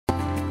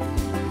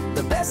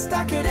best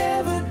I could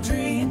ever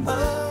dream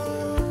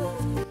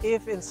of.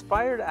 If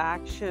inspired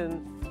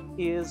action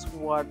is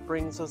what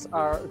brings us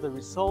the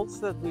results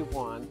that we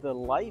want, the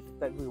life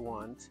that we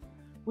want,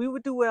 we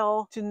would do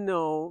well to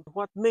know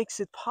what makes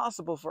it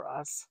possible for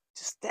us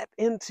to step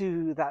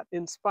into that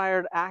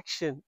inspired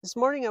action. This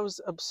morning I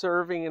was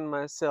observing in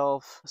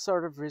myself a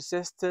sort of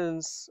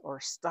resistance or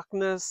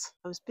stuckness.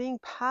 I was being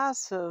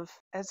passive,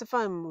 as if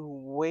I'm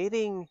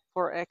waiting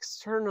for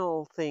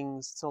external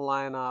things to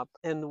line up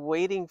and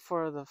waiting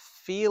for the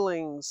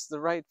feelings, the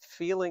right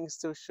feelings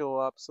to show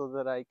up so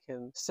that I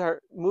can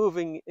start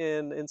moving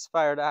in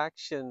inspired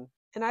action.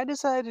 And I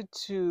decided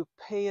to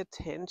pay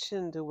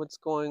attention to what's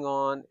going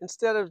on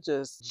instead of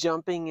just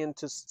jumping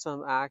into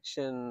some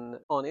action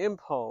on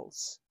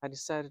impulse. I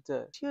decided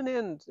to tune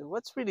in to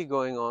what's really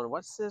going on.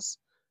 What's this?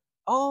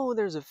 Oh,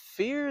 there's a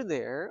fear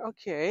there.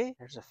 Okay,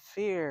 there's a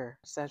fear.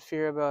 What's that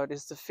fear about?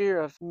 It's the fear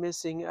of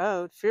missing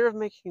out, fear of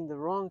making the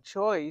wrong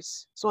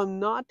choice. So I'm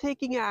not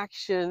taking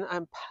action.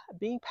 I'm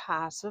being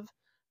passive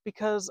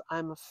because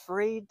I'm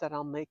afraid that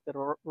I'll make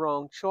the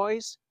wrong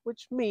choice,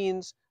 which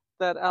means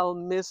that I'll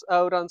miss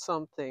out on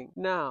something.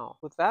 Now,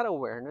 with that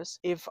awareness,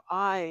 if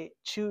I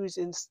choose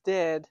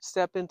instead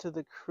step into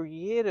the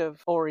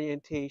creative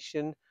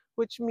orientation,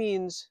 which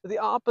means the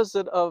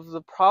opposite of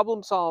the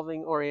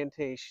problem-solving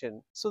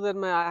orientation, so that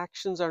my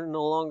actions are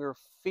no longer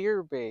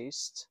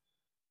fear-based,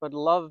 but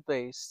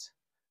love-based,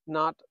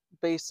 not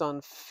based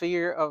on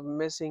fear of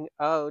missing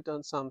out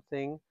on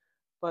something,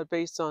 but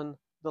based on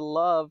the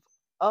love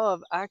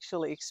of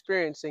actually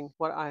experiencing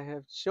what I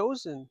have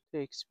chosen to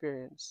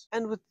experience.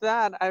 And with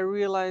that, I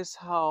realize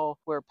how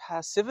where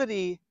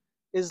passivity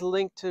is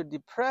linked to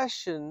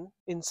depression,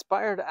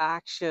 inspired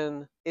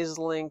action is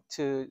linked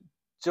to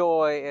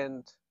joy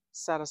and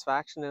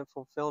satisfaction and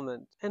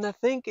fulfillment. And I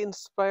think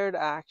inspired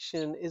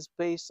action is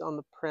based on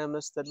the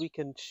premise that we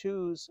can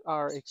choose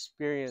our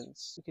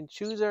experience. We can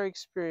choose our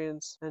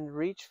experience and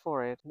reach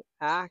for it and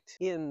act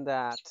in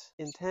that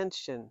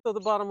intention. So the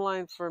bottom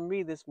line for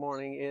me this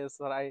morning is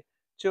that I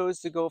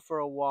chose to go for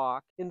a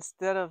walk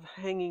instead of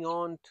hanging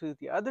on to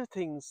the other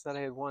things that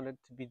I had wanted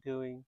to be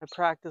doing. I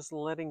practiced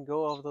letting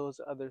go of those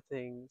other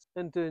things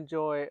and to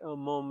enjoy a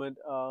moment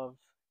of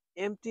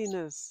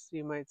emptiness,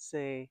 you might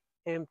say,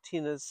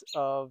 emptiness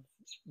of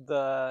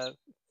the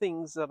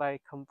things that I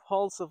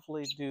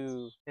compulsively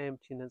do,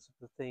 emptiness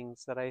of the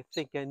things that I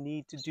think I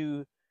need to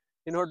do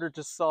in order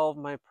to solve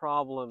my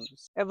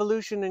problems.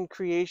 Evolution and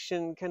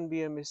creation can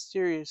be a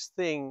mysterious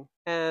thing,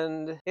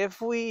 and if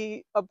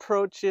we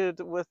approach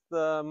it with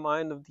the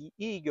mind of the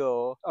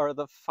ego or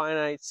the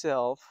finite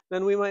self,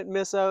 then we might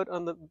miss out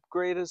on the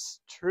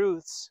greatest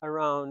truths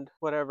around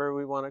whatever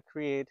we want to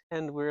create,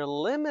 and we're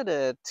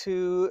limited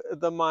to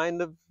the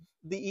mind of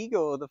the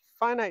ego, the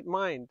finite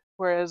mind.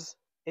 Whereas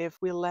if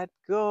we let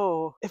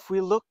go, if we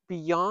look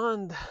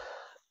beyond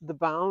the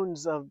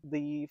bounds of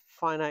the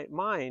finite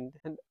mind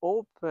and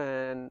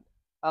open,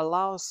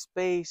 allow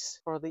space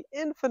for the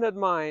infinite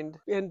mind,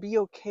 and be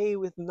okay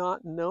with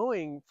not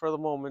knowing for the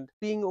moment,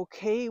 being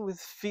okay with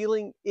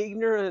feeling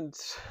ignorant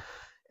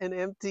and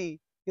empty,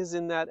 because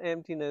in that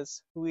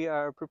emptiness we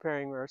are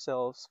preparing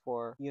ourselves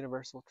for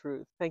universal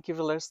truth. Thank you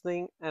for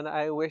listening, and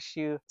I wish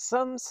you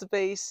some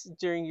space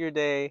during your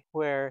day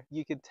where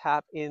you could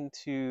tap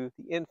into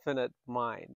the infinite mind.